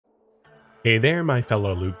Hey there, my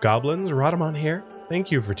fellow loot goblins. Rhadamant here. Thank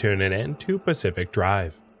you for tuning in to Pacific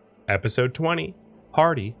Drive, episode 20,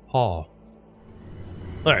 Party Hall.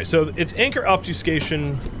 Alright, so it's anchor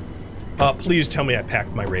obfuscation. Please tell me I packed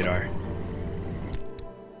my radar.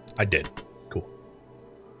 I did. Cool.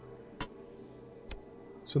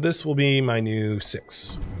 So this will be my new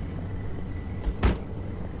 6.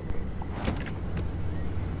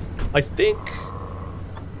 I think...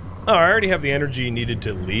 Oh, I already have the energy needed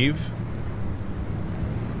to leave.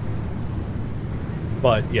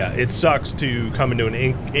 But yeah, it sucks to come into an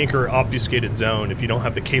anchor obfuscated zone if you don't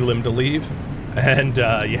have the K-limb to leave. And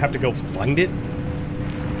you have to go find it.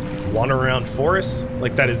 Wander around forests.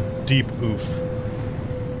 Like, that is deep oof.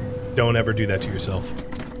 Don't ever do that to yourself.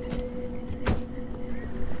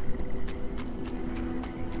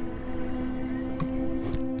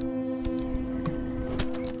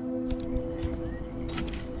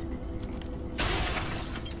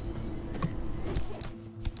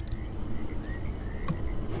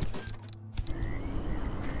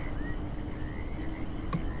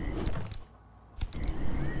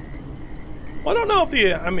 I don't know if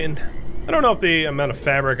the, I don't know if the amount of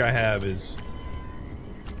fabric I have is,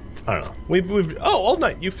 I don't know. Oh, all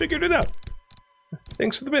night, you figured it out.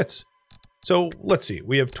 Thanks for the bits. So, let's see,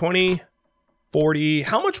 we have 20, 40,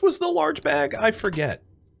 how much was the large bag? I forget.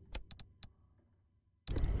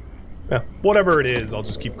 Yeah, whatever it is, I'll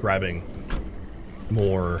just keep grabbing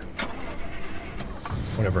more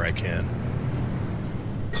whenever I can.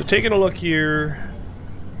 So taking a look here.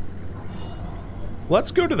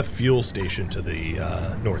 Let's go to the fuel station to the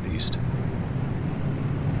northeast.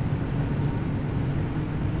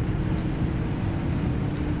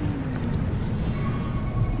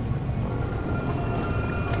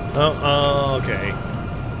 Oh, okay.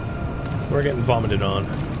 We're getting vomited on.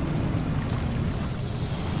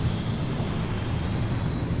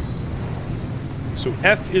 So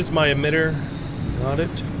F is my emitter. Got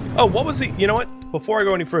it. Oh, what was the... You know what? Before I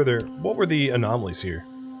go any further, what were the anomalies here?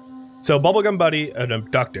 So, bubblegum buddy, an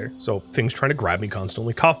abductor, so things trying to grab me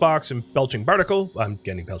constantly, cough box and belching barnacle, I'm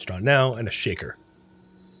getting belched on now, and a shaker.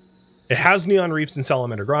 It has neon reefs and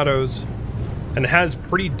salamander grottos, and it has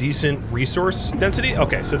pretty decent resource density.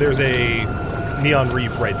 Okay, so there's a neon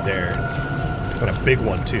reef right there, and a big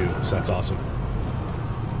one too, so that's awesome.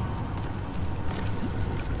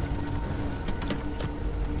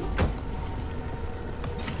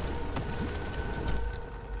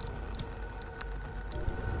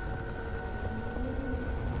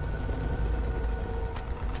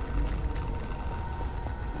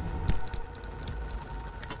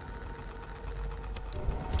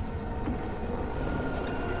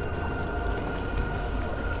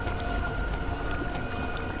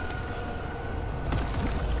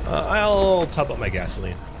 I'll top up my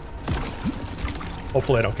gasoline.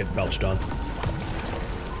 Hopefully I don't get belched on.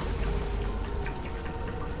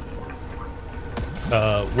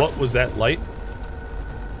 What was that light?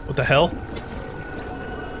 What the hell?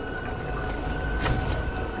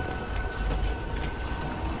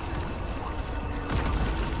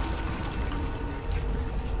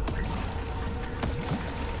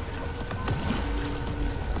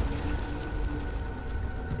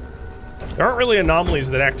 There aren't really anomalies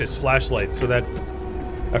that act as flashlights, so that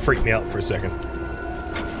freaked me out for a second.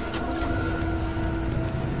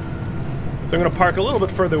 So I'm gonna park a little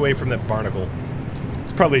bit further away from that barnacle.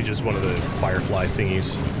 It's probably just one of the firefly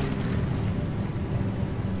thingies.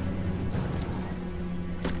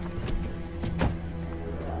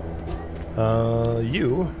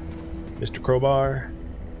 You, Mr. Crowbar,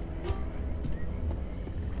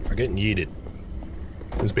 are getting yeeted.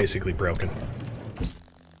 It's basically broken.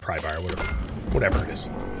 Pry bar, whatever it is.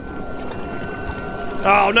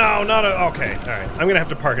 Oh no, not a... Okay, alright. I'm gonna have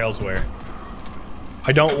to park elsewhere.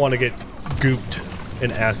 I don't want to get gooped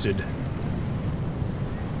in acid.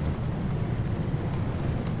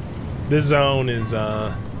 This zone is,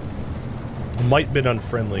 might bit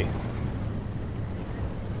unfriendly.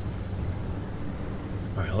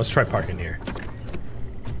 Alright, let's try parking here.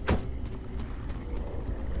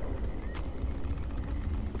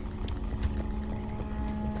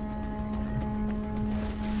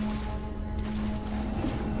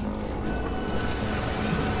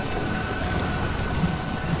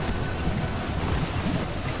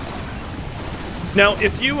 Now,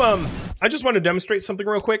 if you, I just want to demonstrate something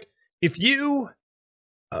real quick. If you,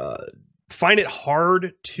 find it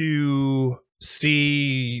hard to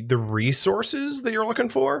see the resources that you're looking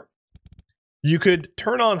for, you could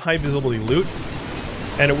turn on high visibility loot,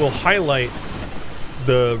 and it will highlight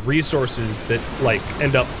the resources that, like,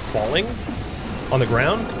 end up falling on the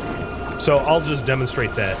ground. So I'll just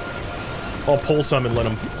demonstrate that. I'll pull some and let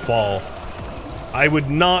them fall. I would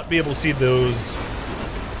not be able to see those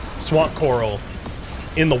swamp coral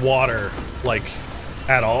in the water, like,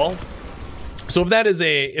 at all. So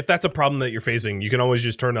if that's a problem that you're facing, you can always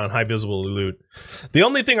just turn on high visible loot. The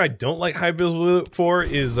only thing I don't like high visible loot for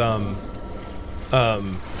is the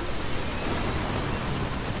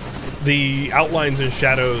outlines and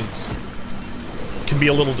shadows can be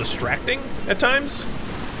a little distracting at times,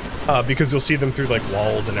 because you'll see them through like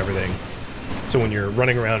walls and everything. So when you're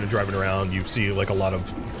running around and driving around, you see like a lot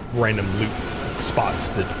of random loot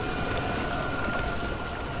spots that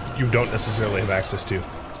you don't necessarily have access to.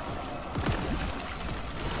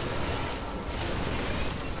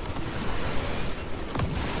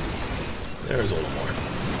 There's a little more.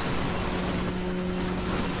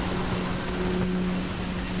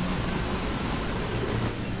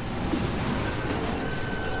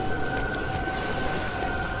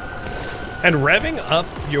 And revving up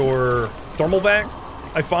your thermal vac,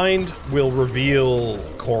 I find, will reveal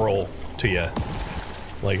coral to you.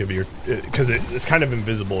 Like if you're, because it's kind of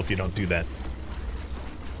invisible if you don't do that.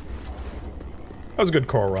 That was a good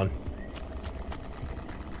coral run.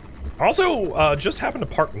 Also, just happened to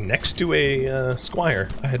park next to a squire.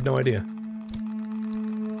 I had no idea.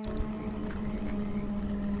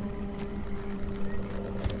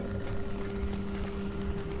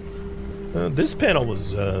 This panel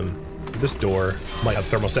was, this door might have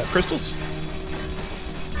thermoset crystals.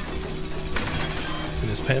 In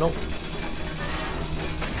this panel.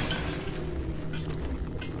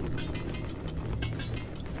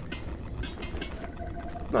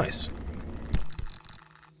 Nice.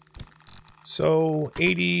 So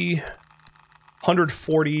 80,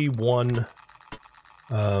 141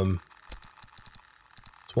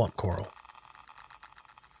 swamp coral.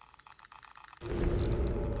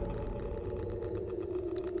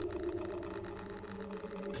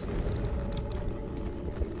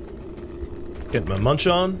 Get my munch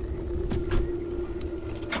on.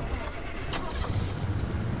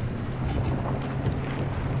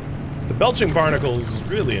 The belching barnacles is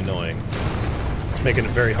really annoying. It's making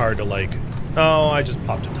it very hard to like... Oh, I just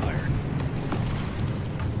popped a tire.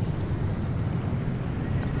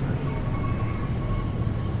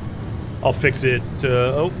 I'll fix it.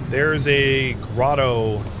 Oh, there's a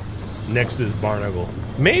grotto next to this barnacle.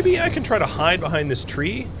 Maybe I can try to hide behind this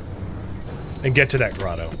tree and get to that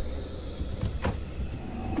grotto.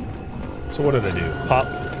 So what did I do? Pop.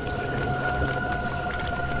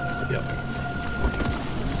 Yep.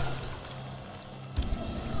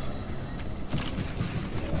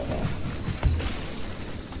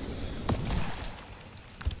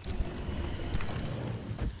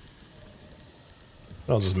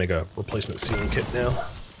 I'll just make a replacement ceiling kit now.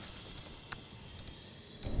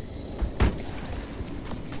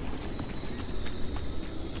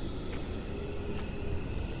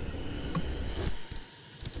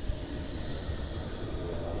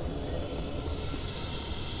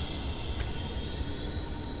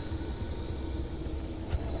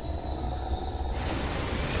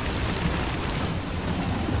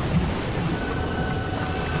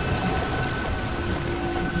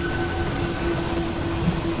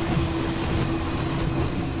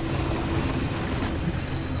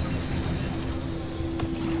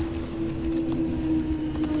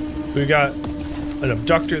 We got an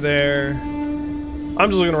abductor there. I'm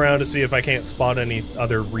just looking around to see if I can't spot any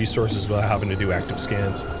other resources without having to do active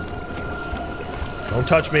scans. Don't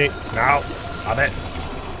touch me. No. Stop it.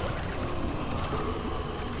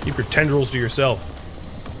 Keep your tendrils to yourself.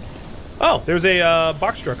 Oh, there's a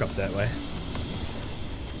box truck up that way.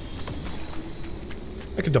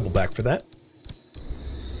 I could double back for that.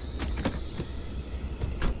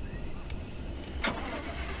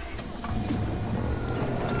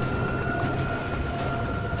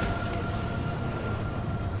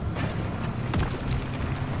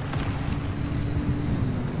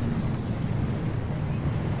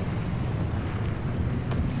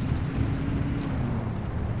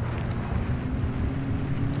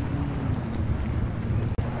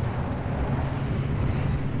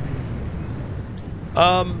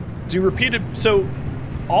 Do repeated, so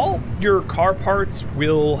all your car parts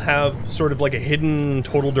will have sort of like a hidden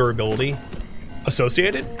total durability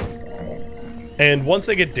associated. And once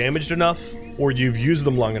they get damaged enough, or you've used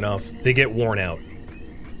them long enough, they get worn out.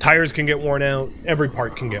 Tires can get worn out, every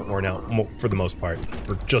part can get worn out, for the most part,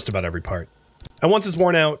 for just about every part. And once it's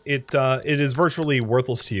worn out, it is virtually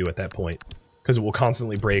worthless to you at that point, because it will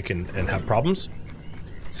constantly break and have problems.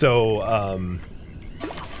 So,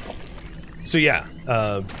 so yeah,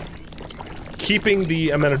 keeping the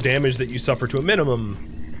amount of damage that you suffer to a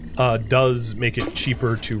minimum does make it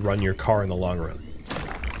cheaper to run your car in the long run.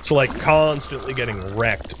 So like constantly getting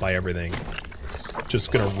wrecked by everything it's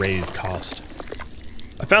just gonna raise cost.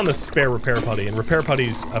 I found this spare repair putty, and repair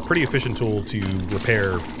putty's a pretty efficient tool to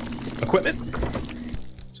repair equipment.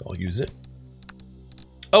 So I'll use it.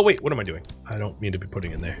 Oh wait, what am I doing? I don't mean to be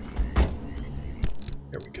putting in there.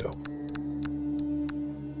 There we go.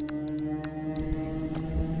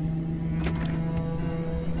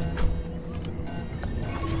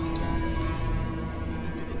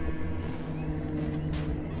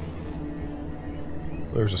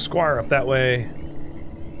 There's a squire up that way.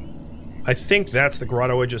 I think that's the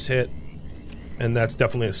grotto I just hit. And that's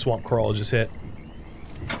definitely a swamp coral I just hit.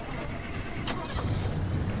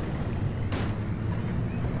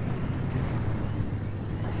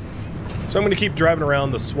 So I'm going to keep driving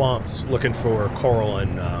around the swamps looking for coral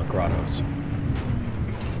and grottos.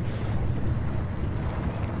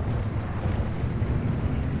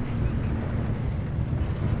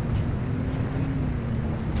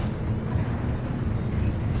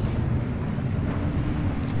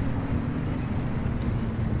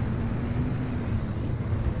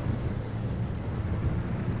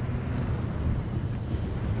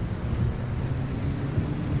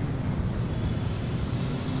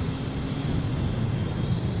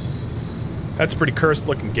 That's a pretty cursed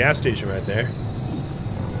looking gas station right there.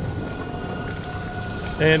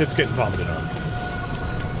 And it's getting vomited on.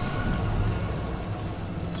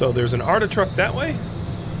 So there's an Arta truck that way,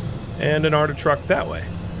 and an Arta truck that way.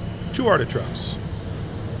 2 Arta trucks.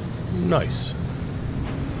 Nice.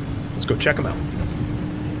 Let's go check them out.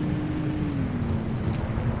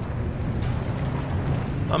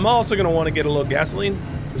 I'm also going to want to get a little gasoline,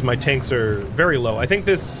 because my tanks are very low. I think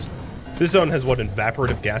this zone has, what,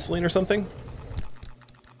 evaporative gasoline or something?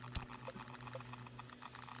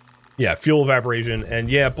 Yeah, fuel evaporation, and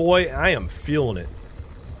yeah, boy, I am feeling it.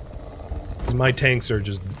 'Cause my tanks are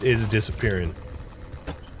just disappearing.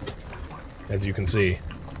 As you can see.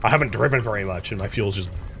 I haven't driven very much, and my fuel's just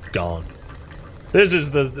gone. This is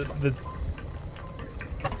that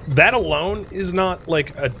alone is not,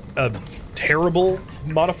 like, a terrible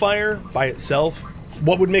modifier by itself.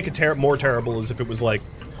 What would make it more terrible is if it was, like,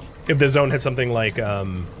 if the zone had something like,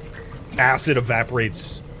 acid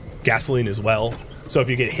evaporates gasoline as well. So if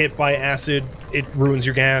you get hit by acid, it ruins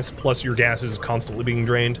your gas, plus your gas is constantly being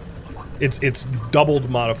drained. It's doubled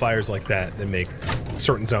modifiers like that that make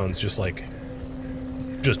certain zones just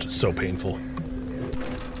so painful.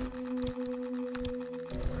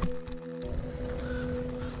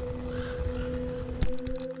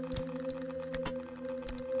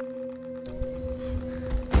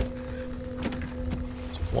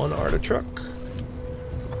 It's 1 Arta truck.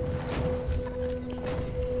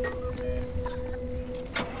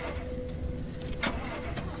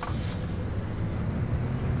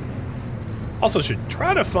 Also should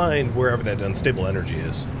try to find wherever that unstable energy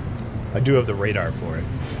is. I do have the radar for it.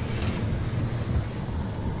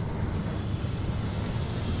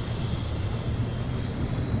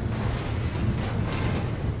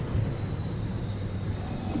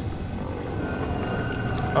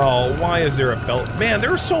 Oh, why is there a belt? Man,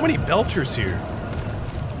 there are so many belchers here.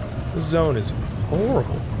 This zone is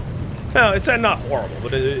horrible. No, it's not horrible,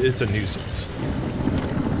 but it's a nuisance.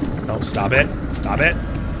 Oh, stop it. Stop it.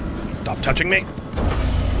 Stop touching me.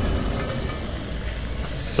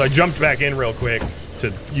 So I jumped back in real quick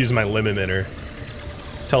to use my limb emitter.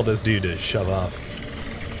 Tell this dude to shove off.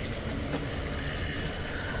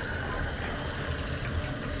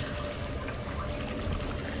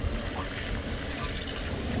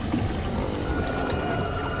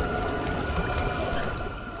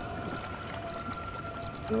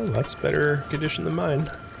 Oh, that's better condition than mine.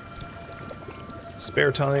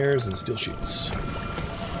 Spare tires and steel sheets.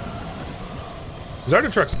 These Arta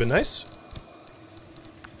trucks have been nice.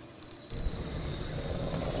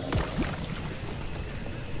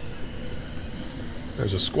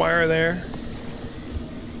 There's a squire there.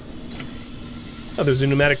 Oh, there's a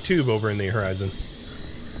pneumatic tube over in the horizon.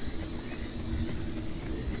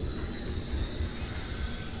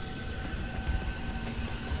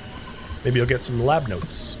 Maybe you'll get some lab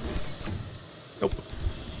notes. Nope.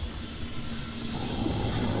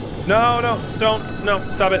 No, no, don't. No,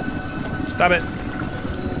 stop it. Stop it.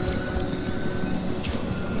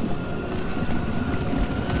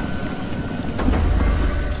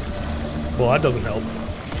 Well, that doesn't help.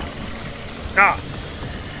 Ah!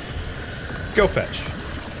 Go fetch.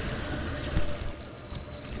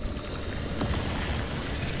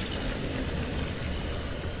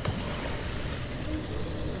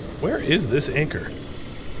 Where is this anchor?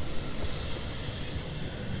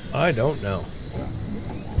 I don't know.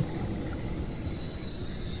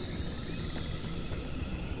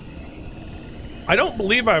 I don't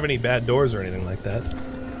believe I have any bad doors or anything like that.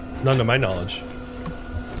 None to my knowledge.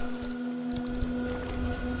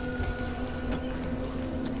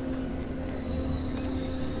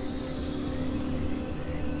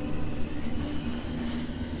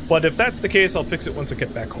 But if that's the case, I'll fix it once I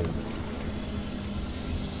get back home.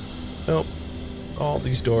 Nope. All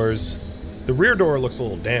these doors. The rear door looks a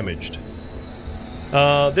little damaged.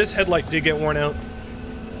 This headlight did get worn out.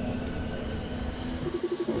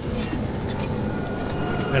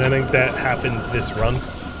 And I think that happened this run.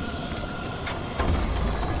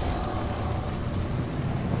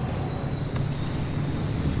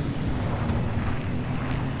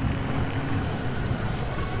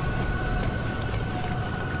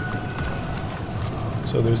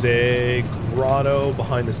 So there's a grotto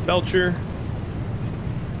behind this belcher.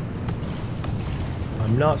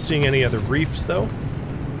 I'm not seeing any other reefs, though.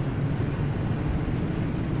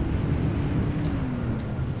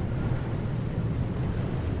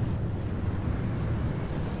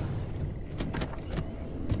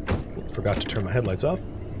 Forgot to turn my headlights off.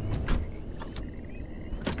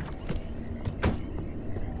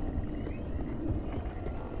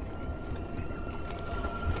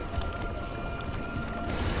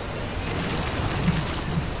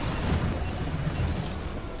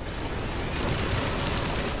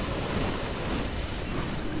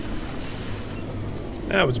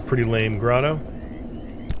 That was a pretty lame grotto.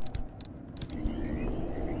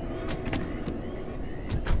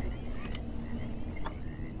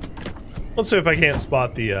 Let's see if I can't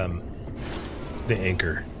spot the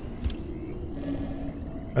anchor.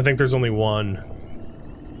 I think there's only one.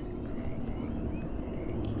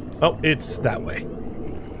 Oh, it's that way.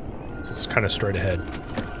 So it's kind of straight ahead.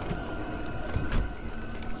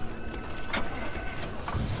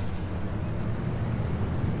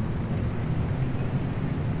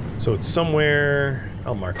 So it's somewhere,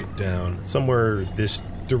 I'll mark it down, somewhere this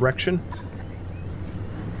direction.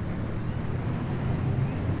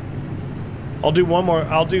 I'll do one more,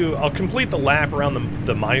 I'll complete the lap around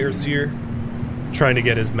the Myers here, trying to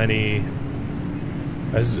get as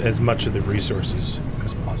much of the resources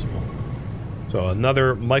as possible. So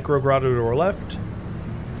another micro grotto to our left.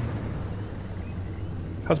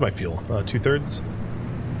 How's my fuel? 2/3.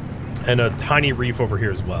 And a tiny reef over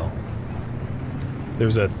here as well.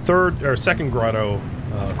 There's a second grotto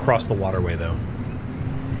across the waterway, though.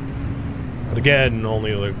 But again,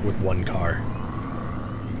 only like with one car.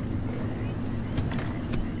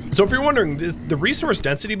 So if you're wondering, the resource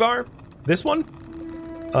density bar, this one,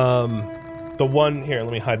 the one here,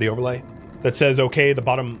 let me hide the overlay, that says okay, the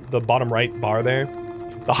bottom right bar there.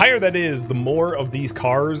 The higher that is, the more of these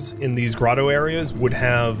cars in these grotto areas would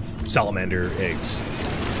have salamander eggs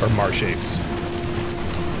or marsh eggs.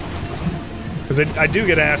 Because I do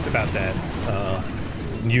get asked about that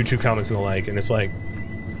in YouTube comments and the like, and it's like,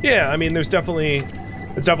 yeah, I mean, it's definitely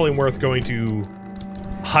worth going to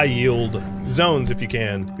high yield zones if you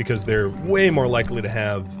can, because they're way more likely to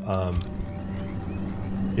have,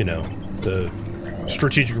 you know, the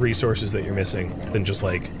strategic resources that you're missing than just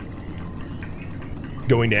like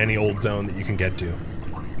going to any old zone that you can get to.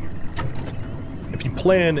 If you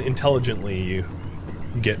plan intelligently, you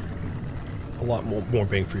get a lot more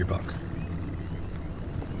bang for your buck.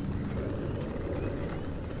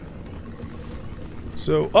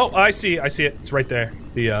 So, oh, I see it. It's right there.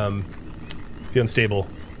 The unstable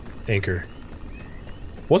anchor.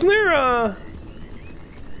 Wasn't there a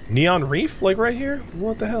neon reef, like, right here?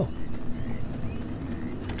 What the hell?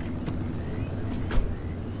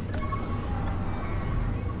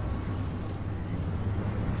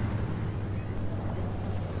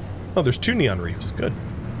 Oh, there's 2 neon reefs. Good.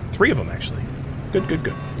 3 of them, actually.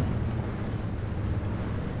 Good.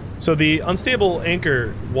 So the unstable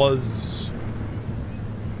anchor was...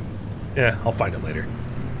 Yeah, I'll find it later.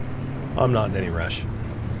 I'm not in any rush.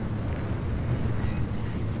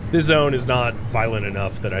 This zone is not violent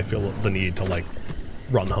enough that I feel the need to, like,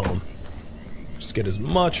 run home. Just get as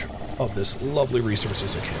much of this lovely resource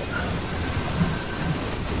as I can.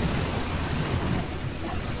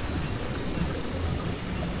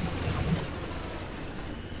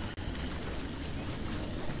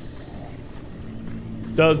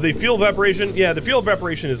 Does the fuel evaporation? Yeah, the fuel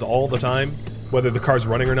evaporation is all the time. Whether the car's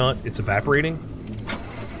running or not, it's evaporating.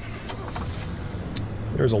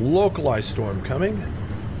 There's a localized storm coming.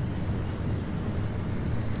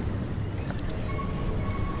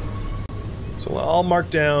 So I'll mark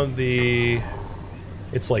down the...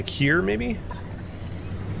 It's like here, maybe?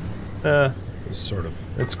 Sort of.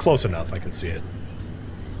 It's close enough, I can see it.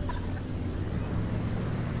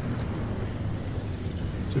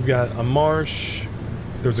 So we've got a marsh.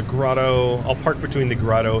 There's a grotto. I'll park between the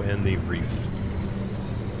grotto and the reef.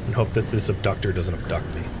 And hope that this abductor doesn't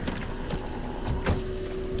abduct me.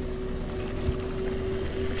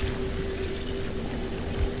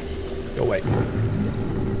 Go away.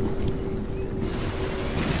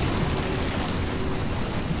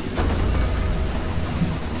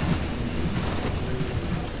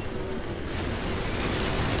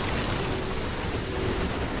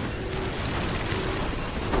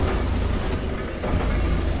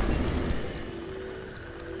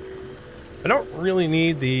 I don't really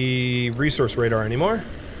need the resource radar anymore,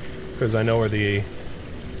 because I know where the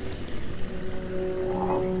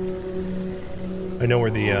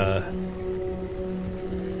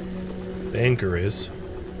anchor is.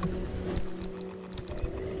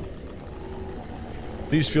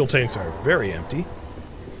 These fuel tanks are very empty.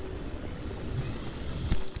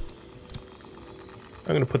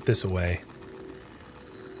 I'm gonna put this away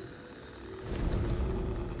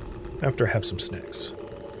after I have some snacks.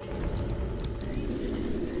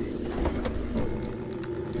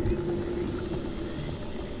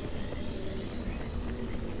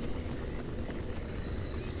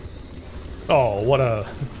 Oh, what a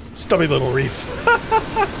stubby little reef.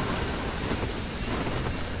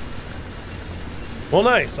 Well,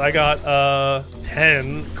 nice. I got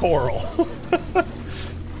 10 coral.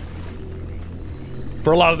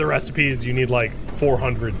 For a lot of the recipes, you need like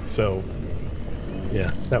 400, so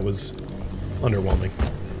yeah, that was underwhelming.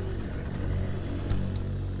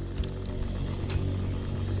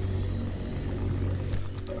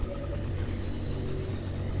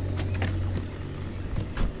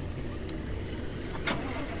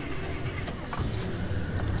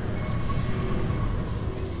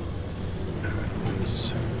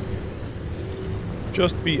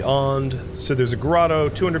 Just beyond, so there's a grotto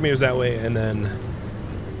 200 meters that way, and then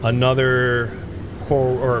another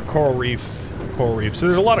coral reef. So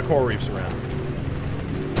there's a lot of coral reefs around.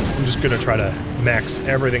 I'm just gonna try to max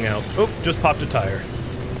everything out. Oh, just popped a tire.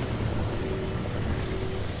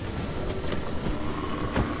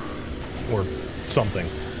 Or something.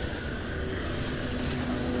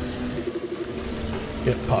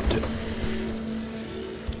 Yep, popped it.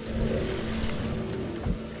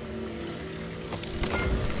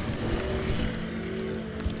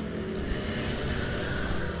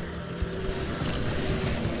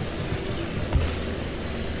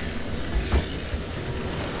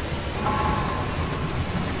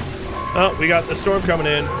 Oh, we got the storm coming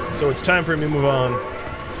in, so it's time for me to move on.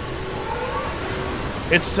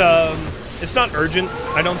 It's not urgent,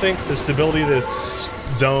 I don't think. The stability of this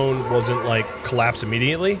zone wasn't, like, collapse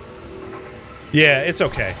immediately. Yeah, it's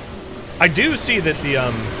okay. I do see that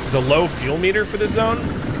the low fuel meter for this zone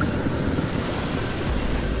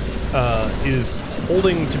is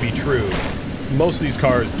holding to be true. Most of these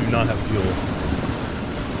cars do not have fuel.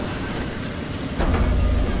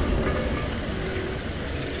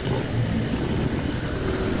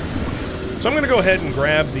 So I'm going to go ahead and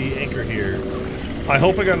grab the anchor here. I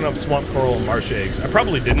hope I got enough swamp coral and marsh eggs. I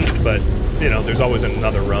probably didn't, but, you know, there's always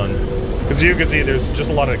another run. Because you can see there's just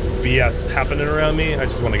a lot of BS happening around me. I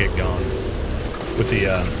just want to get gone with the,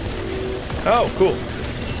 Oh, cool.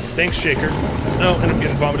 Thanks, Shaker. No, end up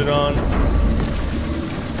getting vomited on.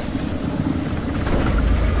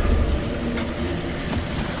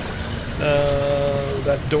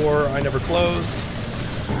 That door I never closed.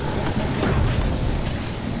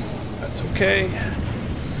 That's okay.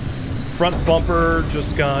 Front bumper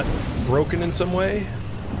just got broken in some way.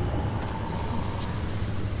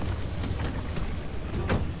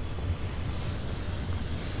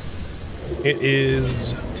 It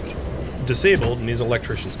is disabled and needs an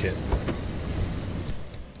electrician's kit.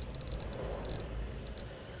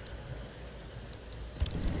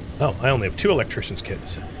 Oh, I only have 2 electrician's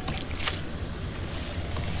kits.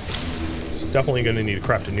 So definitely going to need to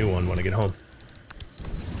craft a new one when I get home.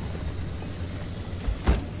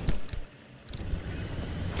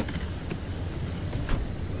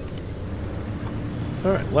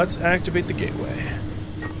 Alright, let's activate the gateway.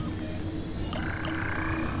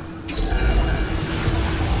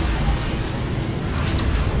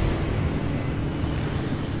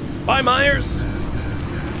 Bye, Myers!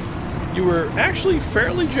 You were actually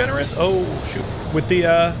fairly generous. Oh, shoot. With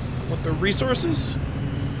the resources?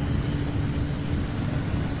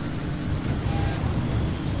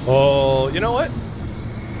 Oh, you know what?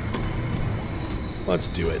 Let's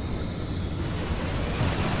do it.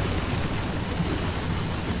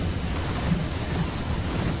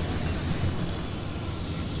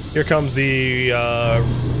 Here comes the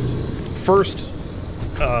first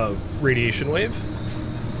radiation wave.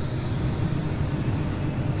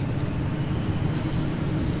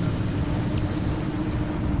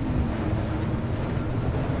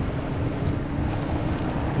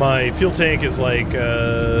 My fuel tank is like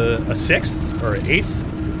a 6th or an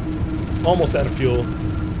 8th. Almost out of fuel.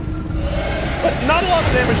 But not a lot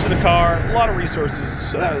of damage to the car, a lot of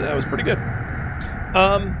resources, so that was pretty good.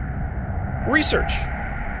 Research.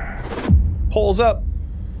 Pulls up.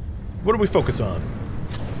 What do we focus on?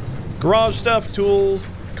 Garage stuff, tools,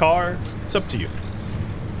 car. It's up to you.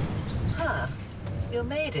 Huh. You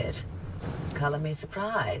made it. Color me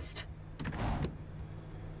surprised.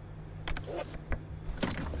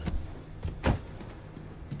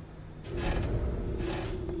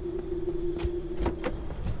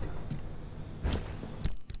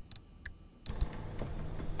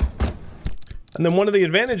 And then one of the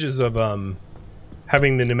advantages of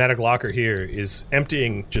having the pneumatic locker here is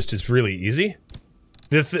emptying just is really easy.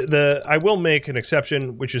 I will make an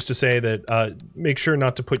exception, which is to say that make sure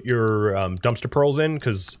not to put your dumpster pearls in,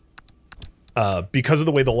 because of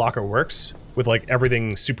the way the locker works, with like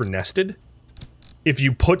everything super nested, if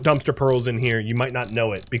you put dumpster pearls in here, you might not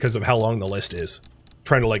know it because of how long the list is.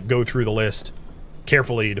 Trying to like go through the list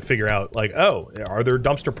carefully to figure out like, oh, are there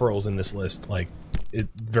dumpster pearls in this list? Like, it's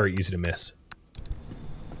very easy to miss.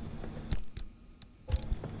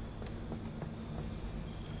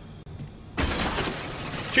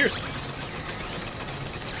 Cheers.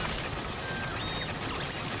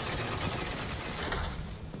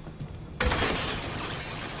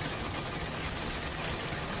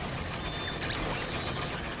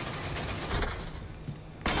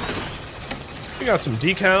 We got some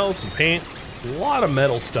decals, some paint, a lot of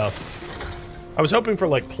metal stuff. I was hoping for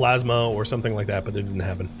like plasma or something like that, but it didn't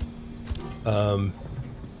happen.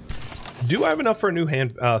 Do I have enough for a new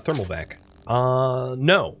hand thermal vac?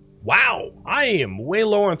 No. Wow, I am way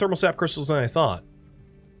lower on thermal sap crystals than I thought.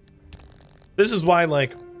 This is why,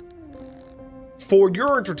 like, for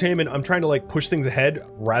your entertainment, I'm trying to, like, push things ahead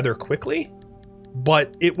rather quickly,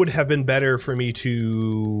 but it would have been better for me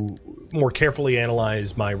to more carefully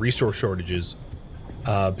analyze my resource shortages,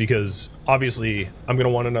 because, obviously, I'm going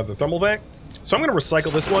to want another thermal vac. So I'm going to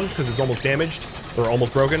recycle this one, because it's almost damaged, or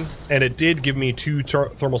almost broken, and it did give me 2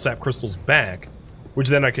 thermal sap crystals back, which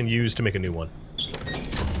then I can use to make a new one.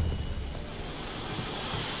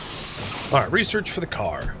 Alright, research for the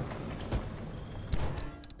car.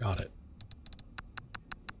 Got it.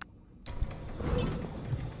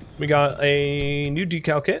 We got a new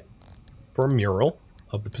decal kit for a mural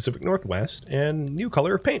of the Pacific Northwest and new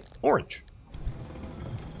color of paint, orange.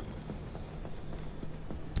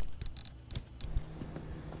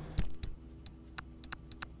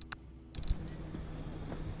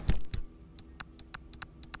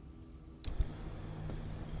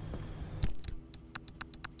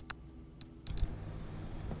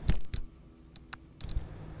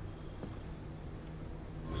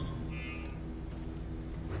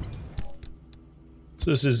 So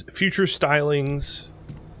this is Future Stylings.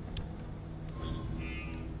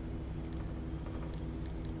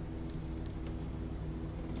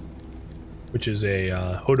 Which is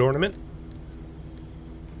a hood ornament.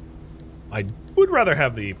 I would rather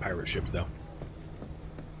have the pirate ship, though.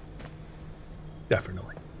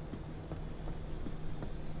 Definitely.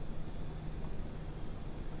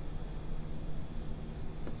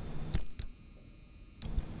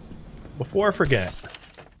 Before I forget,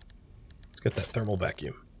 get that thermal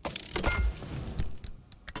vacuum.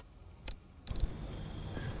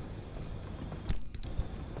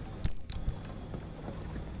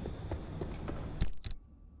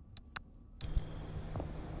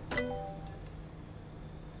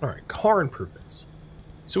 Alright, car improvements.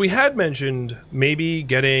 So we had mentioned maybe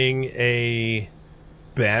getting a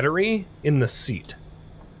battery in the seat.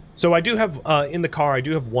 So I do have, in the car, I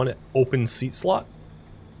do have one open seat slot.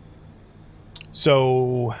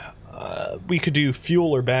 So we could do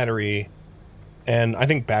fuel or battery, and I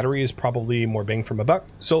think battery is probably more bang for my buck.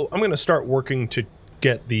 So I'm going to start working to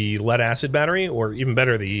get the lead acid battery, or even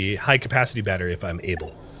better, the high capacity battery if I'm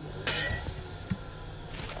able.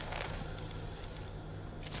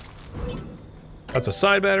 That's a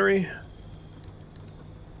side battery.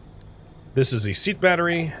 This is a seat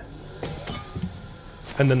battery.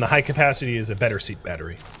 And then the high capacity is a better seat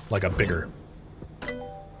battery, like a bigger.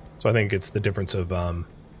 So I think it's the difference of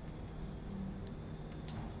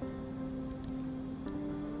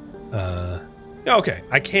yeah, okay,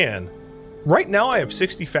 I can. Right now I have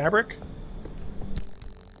 60 fabric.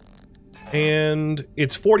 And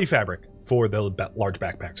it's 40 fabric for the large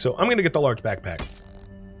backpack. So I'm going to get the large backpack,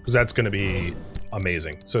 because that's going to be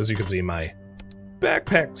amazing. So as you can see, my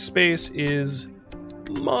backpack space is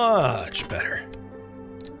much better.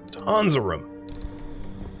 Tons of room.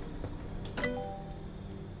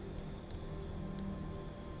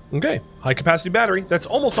 Okay, high capacity battery. That's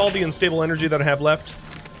almost all the unstable energy that I have left.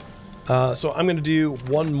 So I'm going to do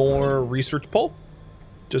one more research pull,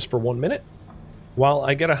 just for 1 minute. while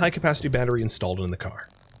I get a high-capacity battery installed in the car.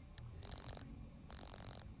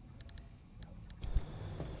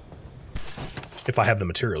 If I have the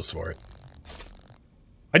materials for it.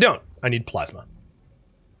 I don't. I need plasma.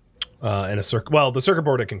 And a circuit... Well, the circuit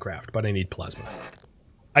board I can craft, but I need plasma.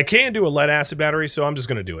 I can do a lead-acid battery, so I'm just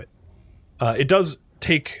going to do it. It does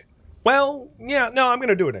take... Well, yeah, no, I'm going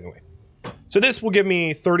to do it anyway. So this will give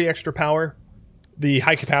me 30 extra power. The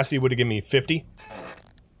high capacity would have given me 50.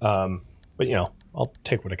 But, you know, I'll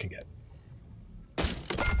take what I can get.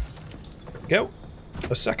 There we go.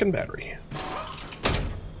 A second battery.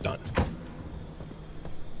 Done.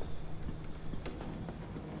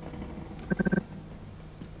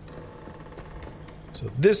 So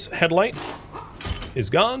this headlight is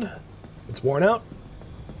gone. It's worn out.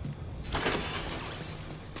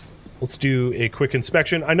 Let's do a quick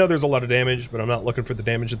inspection. I know there's a lot of damage, but I'm not looking for the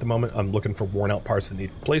damage at the moment. I'm looking for worn out parts that need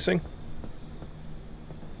replacing.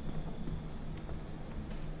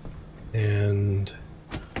 And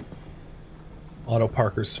auto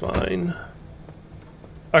parker's fine.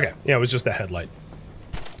 Okay, yeah, it was just the headlight.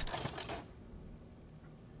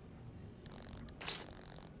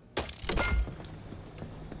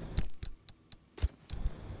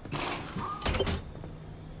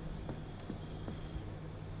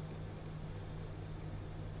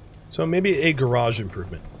 So maybe a garage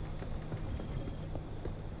improvement.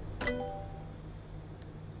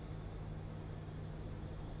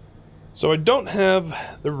 So I don't have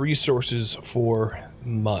the resources for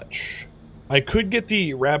much. I could get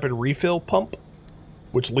the rapid refill pump,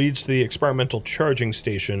 which leads to the experimental charging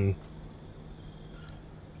station,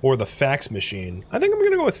 or the fax machine. I think I'm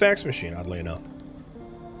going to go with fax machine, oddly enough.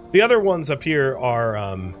 The other ones up here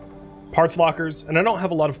are parts lockers, and I don't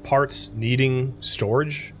have a lot of parts needing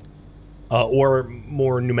storage. Or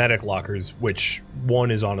more pneumatic lockers, which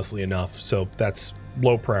one is honestly enough, so that's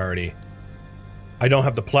low priority. I don't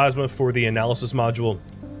have the plasma for the analysis module.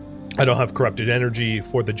 I don't have corrupted energy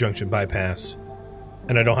for the junction bypass.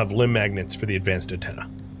 And I don't have limb magnets for the advanced antenna.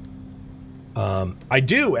 I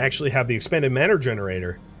do actually have the expanded matter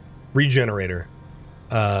regenerator.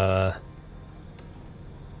 Yeah,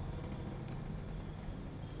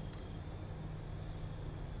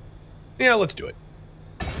 let's do it.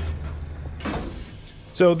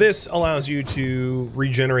 So this allows you to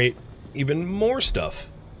regenerate even more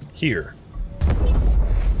stuff here.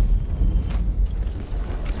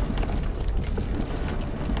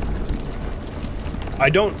 I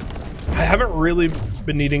haven't really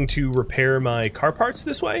been needing to repair my car parts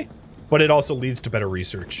this way, but it also leads to better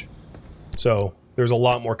research. So there's a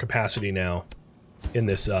lot more capacity now in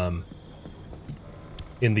this, in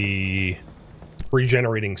the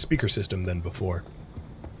regenerating speaker system than before.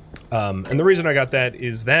 And the reason I got that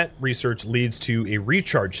is that research leads to a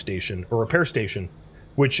recharge station, or repair station,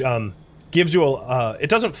 which gives you a... it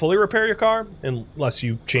doesn't fully repair your car unless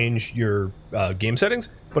you change your game settings,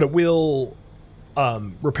 but it will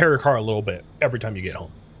repair your car a little bit every time you get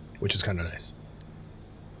home, which is kind of nice.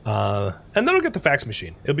 And then I'll get the fax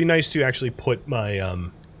machine. It'll be nice to actually put my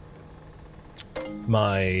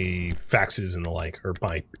my faxes and the like, or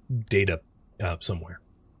my data somewhere.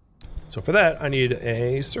 So for that, I need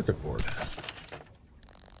a circuit board.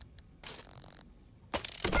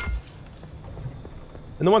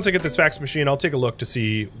 And then once I get this fax machine, I'll take a look to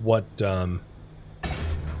see what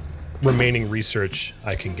remaining research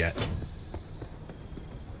I can get.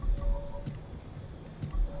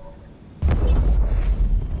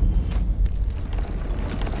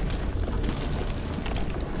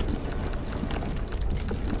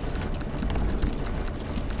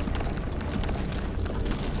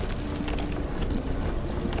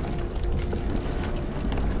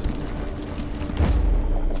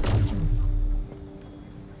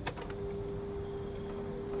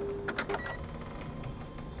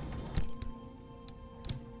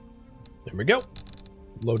 There we go.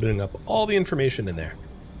 Loading up all the information in there.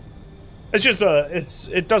 It's just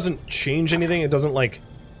it doesn't change anything. It doesn't like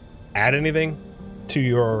add anything to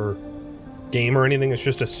your game or anything. It's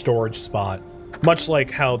just a storage spot. Much like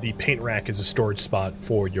how the paint rack is a storage spot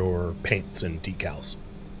for your paints and decals.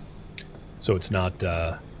 So it's not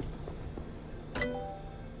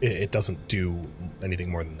it doesn't do anything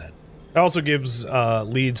more than that. It also gives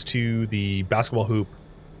leads to the basketball hoop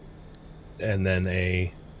and then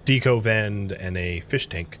a deco vend and a fish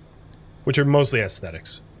tank, which are mostly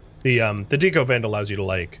aesthetics. The deco vend allows you to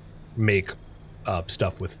like make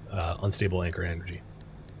stuff with unstable anchor energy,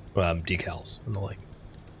 decals and the like.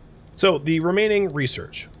 So the remaining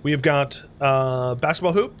research, we have got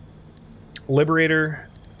basketball hoop, liberator,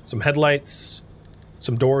 some headlights,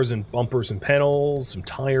 some doors and bumpers and panels, some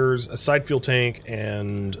tires, a side fuel tank,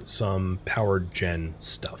 and some power gen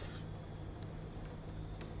stuff.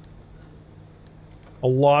 A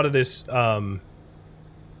lot of this, yeah,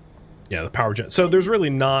 the power gen. So there's really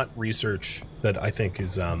not research that I think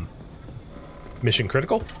is mission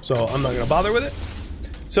critical, so I'm not going to bother with it.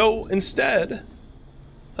 So instead,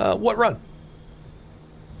 what run?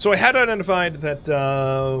 So I had identified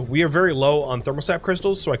that we are very low on thermosap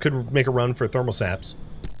crystals, so I could make a run for thermosaps.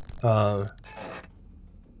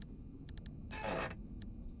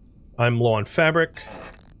 I'm low on fabric.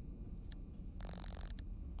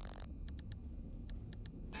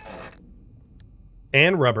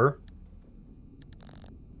 And rubber.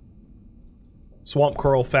 Swamp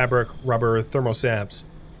coral, fabric, rubber, thermosaps.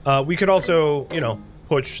 We could also, you know,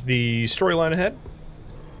 push the storyline ahead.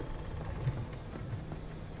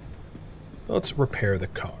 Let's repair the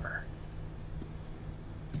car.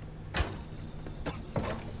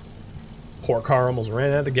 Poor car almost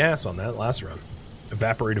ran out of gas on that last run.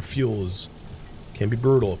 Evaporative fuel can be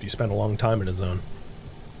brutal if you spend a long time in a zone.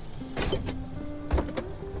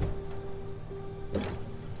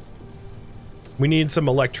 We need some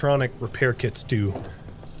electronic repair kits too.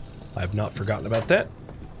 I have not forgotten about that.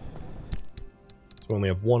 So we only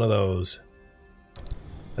have one of those.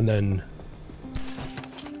 And then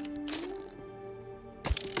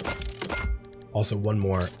also one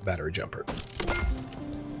more battery jumper.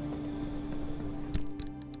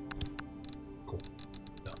 Cool.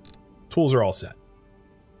 Tools are all set.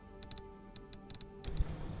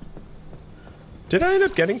 Did I end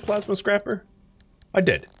up getting plasma scrapper? I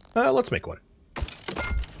did. Let's make one.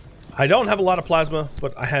 I don't have a lot of plasma,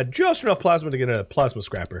 but I had just enough plasma to get a plasma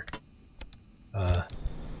scrapper.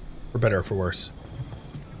 For better or for worse.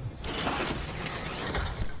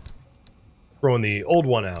 Throwing the old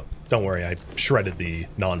one out. Don't worry, I shredded the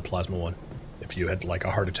non-plasma one. If you had, like,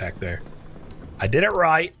 a heart attack there. I did it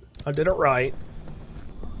right. I did it right.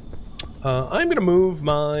 I'm gonna move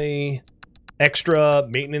my extra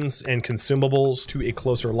maintenance and consumables to a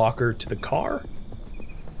closer locker to the car.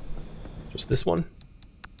 Just this one.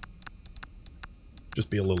 Just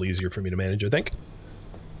be a little easier for me to manage, I think.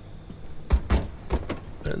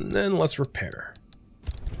 And then let's repair.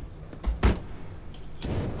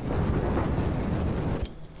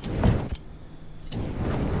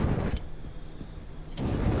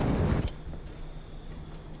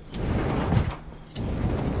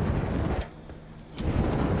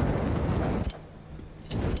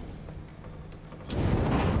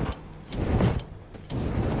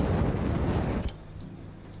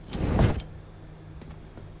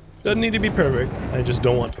 Doesn't need to be perfect. I just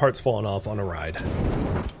don't want parts falling off on a ride.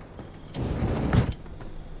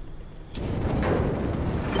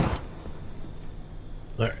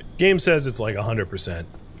 Alright, game says it's like 100%.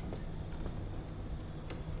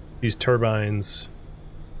 These turbines...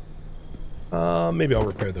 maybe I'll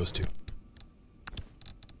repair those too.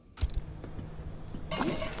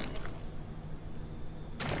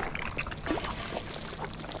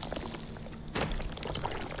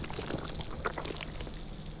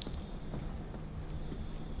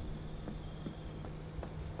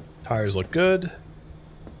 Tires look good.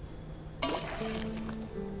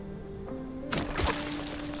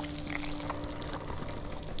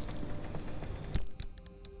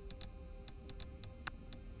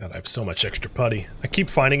 God, I have so much extra putty. I keep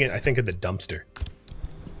finding it, I think, at the dumpster.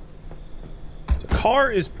 The car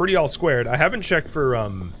is pretty all squared. I haven't checked for,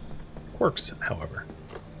 quirks, however.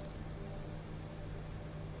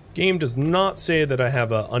 Game does not say that I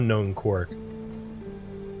have an unknown quirk.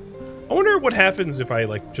 I wonder what happens if I,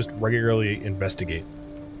 like, just regularly investigate.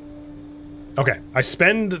 Okay, I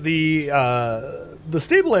spend the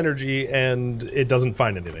stable energy and it doesn't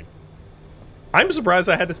find anything. I'm surprised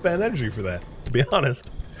I had to spend energy for that, to be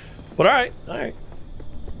honest. But alright, alright.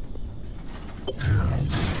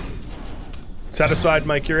 Satisfied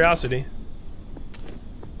my curiosity.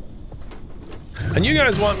 And you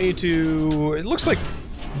guys want me to... It looks like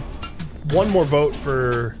one more vote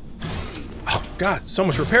for... Oh, God, so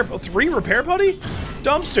much repair... 3 repair putty?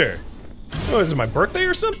 Dumpster. Oh, is it my birthday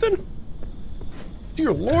or something?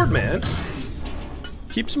 Dear Lord, man.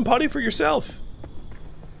 Keep some putty for yourself.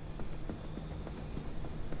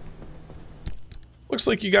 Looks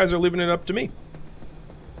like you guys are leaving it up to me.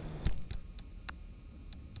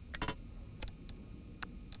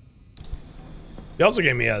 They also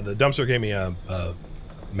gave me, the dumpster gave me a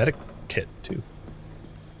medic kit, too.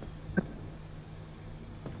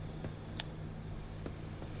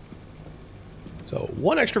 So,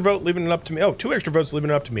 1 extra vote leaving it up to me. Oh, 2 extra votes leaving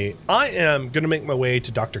it up to me. I am going to make my way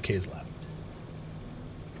to Dr. K's lab.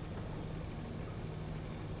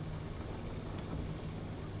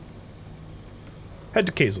 head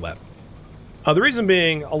to Kay's lab. The reason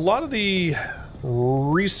being, a lot of the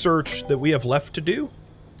research that we have left to do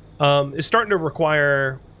is starting to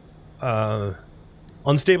require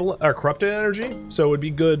unstable or corrupted energy, so it would be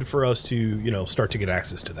good for us to, you know, start to get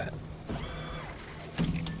access to that.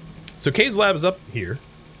 So Kay's lab is up here.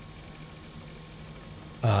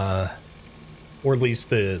 Or at least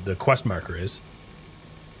the quest marker is.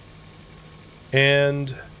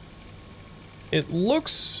 And it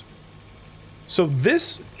looks... So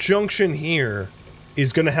this junction here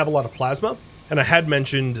is going to have a lot of plasma, and I had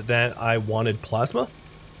mentioned that I wanted plasma.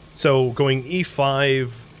 So going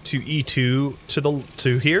E5 to E2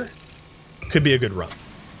 to here could be a good run.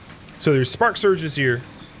 So there's spark surges here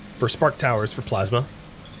for spark towers for plasma.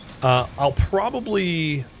 I'll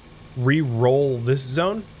probably re-roll this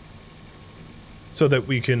zone so that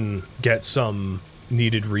we can get some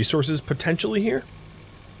needed resources potentially here.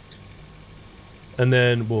 And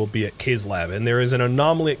then we'll be at Kay's lab. And there is an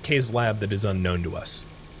anomaly at Kay's lab that is unknown to us.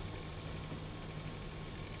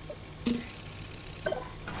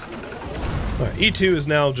 Alright, E2 is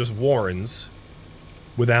now just Warren's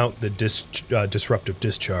without the disruptive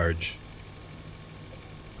discharge.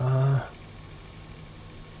 I'm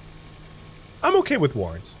okay with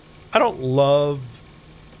Warren's. I don't love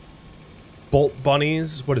bolt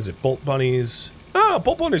bunnies. What is it? Bolt bunnies. Oh,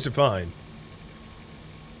 bolt bunnies are fine.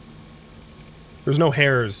 There's no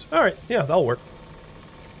hairs. All right, yeah, that'll work.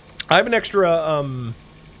 I have an extra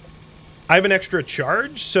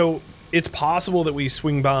charge, so it's possible that we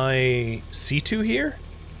swing by C2 here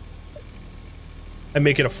and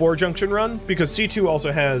make it a 4-junction run, because C2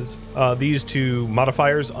 also has these two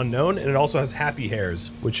modifiers unknown, and it also has happy hairs,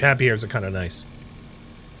 which happy hairs are kind of nice.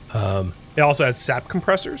 It also has sap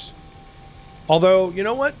compressors. Although, you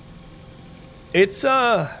know what?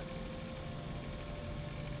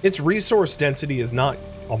 Its resource density is not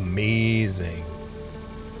amazing.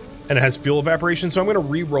 And it has fuel evaporation, so I'm going to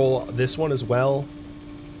re-roll this one as well,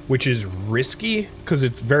 which is risky, because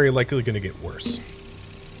it's very likely going to get worse.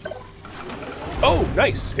 Oh,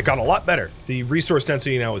 nice! It got a lot better. The resource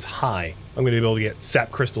density now is high. I'm going to be able to get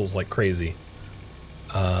sap crystals like crazy.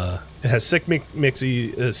 It has sick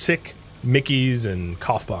Mickeys and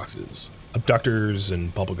cough boxes, abductors,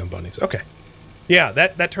 and bubblegum bunnies. Okay. Yeah,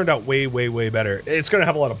 that turned out way, way, way better. It's going to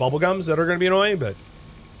have a lot of bubblegums that are going to be annoying, but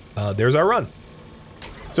there's our run.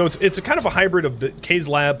 So it's a kind of a hybrid of the Kay's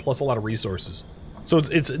lab plus a lot of resources. So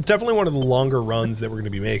it's definitely one of the longer runs that we're going to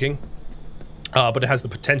be making. But it has the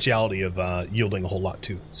potentiality of yielding a whole lot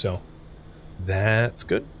too. So that's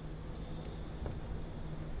good.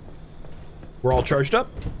 We're all charged up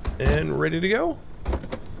and ready to go. I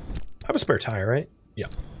have a spare tire, right? Yeah.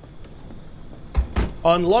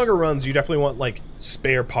 On longer runs, you definitely want like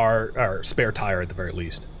spare part or spare tire at the very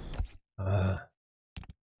least.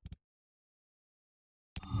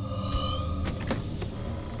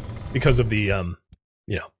 Because of the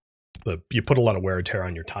you know, you put a lot of wear and tear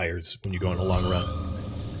on your tires when you go on a long run.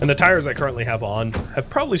 And the tires I currently have on have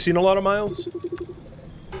probably seen a lot of miles.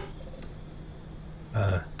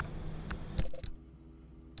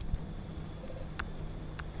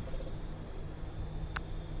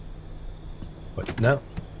 But no.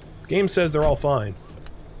 The game says they're all fine.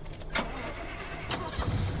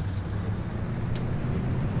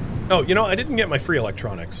 Oh, you know, I didn't get my free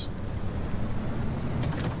electronics.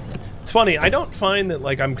 It's funny, I don't find that,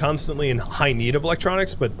 like, I'm constantly in high need of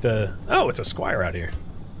electronics, but, oh, it's a Squire out here.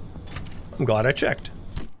 I'm glad I checked.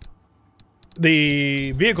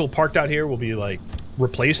 The vehicle parked out here will be, like,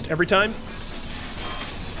 replaced every time.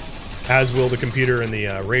 As will the computer and the,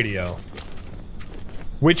 radio.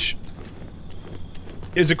 Which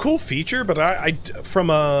is a cool feature, but I from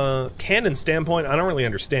a canon standpoint, I don't really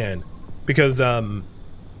understand. Because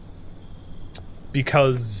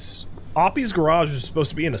Oppie's garage is supposed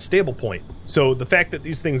to be in a stable point, so the fact that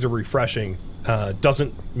these things are refreshing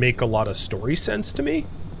doesn't make a lot of story sense to me,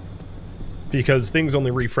 because things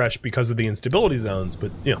only refresh because of the instability zones,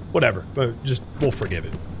 but, you know, whatever. But just, we'll forgive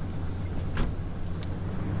it.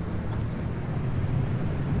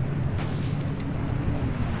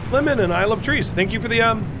 Lemon and I Love Trees, thank you for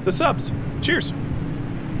the subs. Cheers.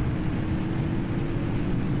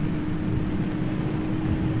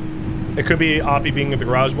 It could be Oppie being at the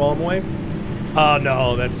garage while I'm away.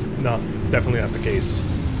 No, that's definitely not the case.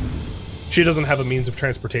 She doesn't have a means of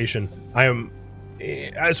transportation. I am,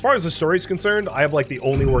 as far as the story is concerned, I have like the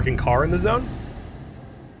only working car in the zone.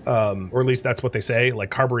 Or at least that's what they say, like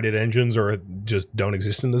carbureted engines or just don't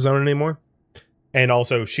exist in the zone anymore. And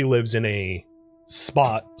also she lives in a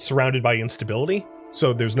spot surrounded by instability,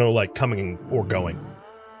 so there's no like coming or going.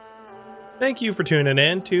 Thank you for tuning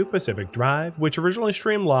in to Pacific Drive, which originally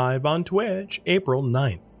streamed live on Twitch April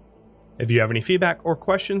 9th. If you have any feedback or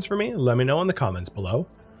questions for me, let me know in the comments below.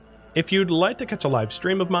 If you'd like to catch a live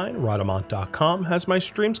stream of mine, Rhadamant.com has my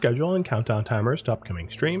stream schedule and countdown timers to upcoming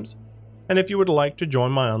streams. And if you would like to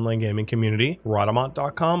join my online gaming community,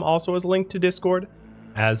 Rhadamant.com also has a link to Discord,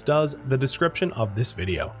 as does the description of this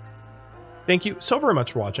video. Thank you so very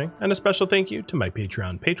much for watching, and a special thank you to my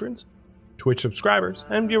Patreon patrons, Twitch subscribers,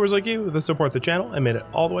 and viewers like you that support the channel and made it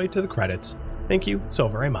all the way to the credits. Thank you so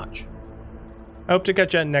very much. I hope to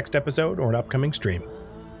catch you in next episode or an upcoming stream.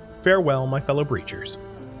 Farewell, my fellow breachers.